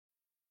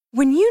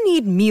When you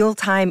need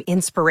mealtime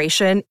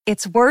inspiration,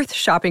 it's worth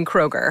shopping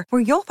Kroger,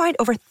 where you'll find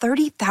over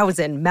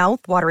 30,000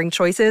 mouth-watering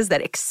choices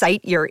that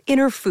excite your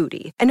inner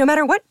foodie. And no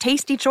matter what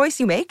tasty choice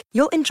you make,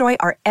 you'll enjoy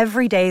our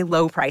everyday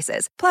low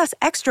prices, plus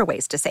extra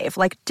ways to save,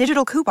 like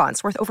digital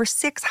coupons worth over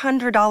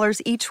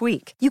 $600 each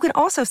week. You can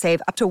also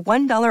save up to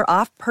 $1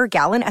 off per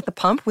gallon at the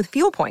pump with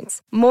fuel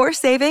points. More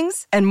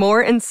savings and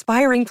more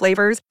inspiring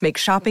flavors make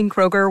shopping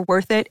Kroger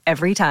worth it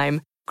every time.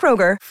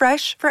 Kroger,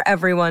 fresh for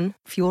everyone.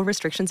 Fuel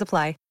restrictions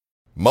apply.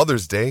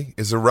 Mother's Day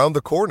is around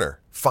the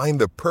corner.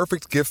 Find the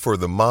perfect gift for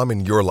the mom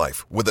in your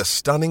life with a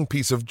stunning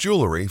piece of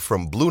jewelry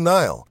from Blue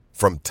Nile.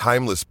 From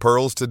timeless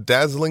pearls to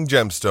dazzling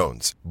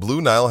gemstones,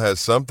 Blue Nile has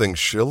something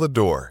she'll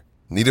adore.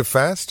 Need it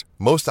fast?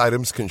 Most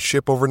items can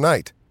ship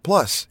overnight.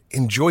 Plus,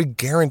 enjoy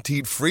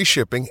guaranteed free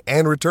shipping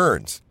and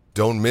returns.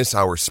 Don't miss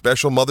our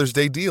special Mother's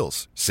Day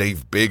deals.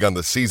 Save big on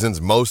the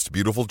season's most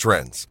beautiful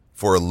trends.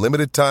 For a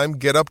limited time,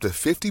 get up to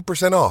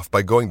 50% off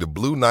by going to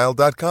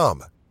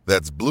BlueNile.com.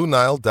 That's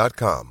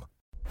BlueNile.com.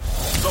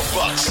 The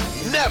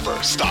Bucks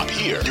never stop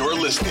here. You're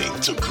listening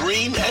to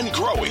Green and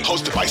Growing,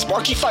 hosted by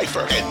Sparky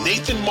Pfeiffer and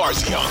Nathan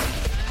Marzion.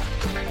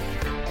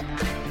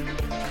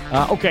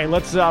 Okay,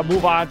 let's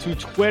move on to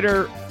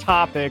Twitter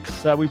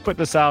topics. We put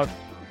this out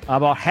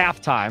about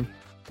halftime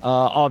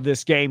of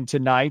this game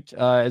tonight,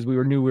 as we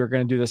knew we were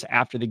going to do this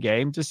after the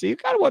game to see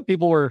kind of what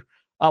people were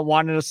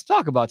wanting us to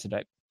talk about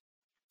today.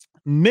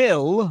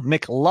 Mill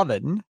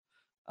McLovin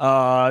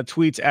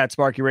tweets at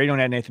Sparky Radio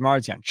and at Nathan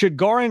Marzian. Should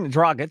Goran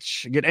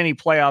Dragic get any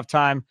playoff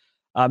time,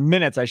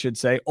 minutes, I should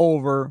say,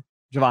 over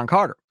Jevon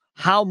Carter?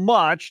 How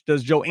much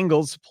does Joe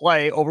Ingles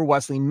play over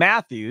Wesley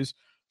Matthews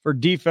for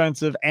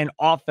defensive and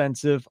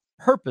offensive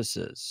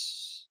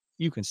purposes?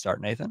 You can start,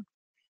 Nathan.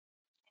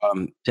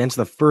 To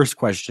answer the first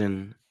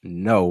question,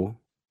 no.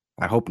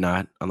 I hope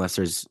not, unless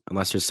there's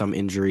some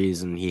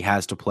injuries and he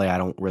has to play. I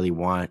don't really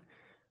want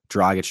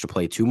Dragic to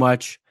play too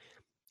much.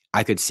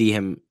 I could see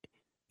him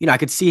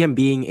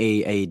being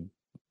a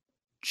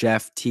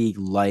Jeff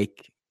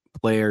Teague-like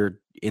player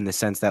in the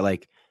sense that,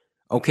 like,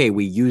 okay,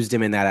 we used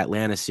him in that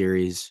Atlanta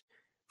series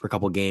for a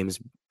couple games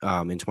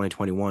in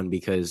 2021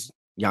 because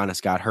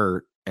Giannis got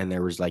hurt and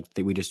there was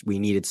we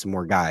needed some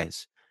more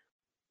guys.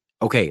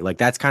 Okay, like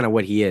that's kind of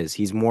what he is.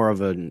 He's more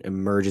of an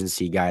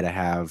emergency guy to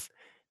have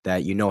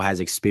that has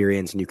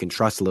experience and you can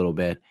trust a little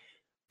bit.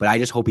 But I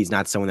just hope he's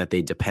not someone that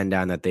they depend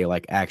on, that they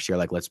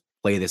actually are let's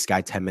play this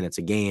guy 10 minutes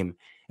a game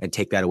and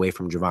take that away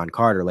from Jevon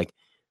Carter. Like,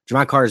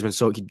 Jevon Carter's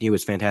been he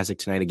was fantastic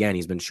tonight again.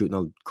 He's been shooting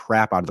the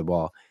crap out of the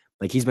ball.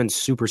 Like, he's been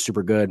super,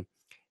 super good.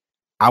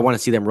 I want to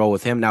see them roll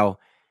with him. Now,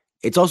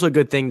 it's also a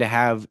good thing to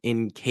have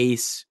in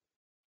case,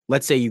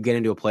 let's say you get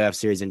into a playoff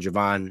series and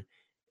Jevon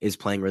is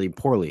playing really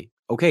poorly.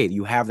 Okay,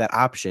 you have that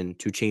option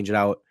to change it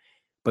out,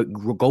 but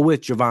go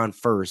with Jevon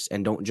first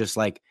and don't just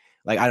I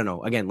don't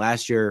know. Again,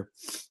 last year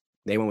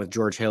they went with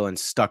George Hill and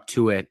stuck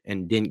to it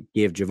and didn't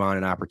give Jevon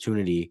an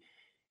opportunity.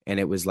 And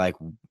it was like,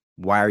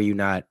 why are you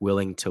not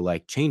willing to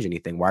change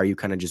anything? Why are you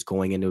kind of just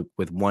going into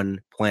with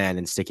one plan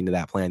and sticking to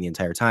that plan the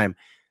entire time?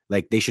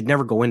 Like, they should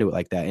never go into it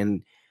like that.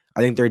 And I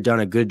think they're done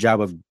a good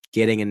job of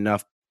getting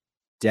enough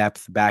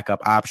depth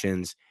backup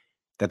options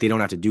that they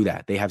don't have to do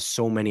that. They have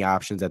so many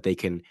options that they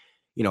can,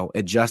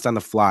 adjust on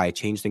the fly,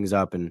 change things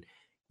up, and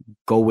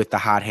go with the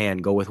hot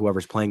hand, go with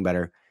whoever's playing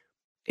better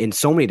in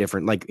so many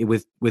different,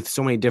 with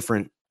so many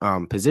different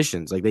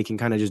positions. Like, they can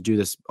kind of just do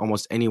this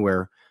almost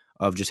anywhere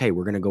of just, hey,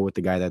 we're going to go with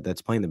the guy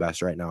that's playing the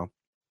best right now.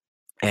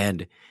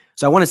 And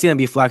so I want to see them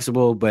be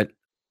flexible, but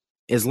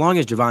as long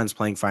as Jevon's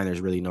playing fine,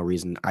 there's really no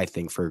reason, I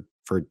think, for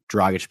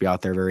Dragic to be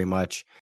out there very much.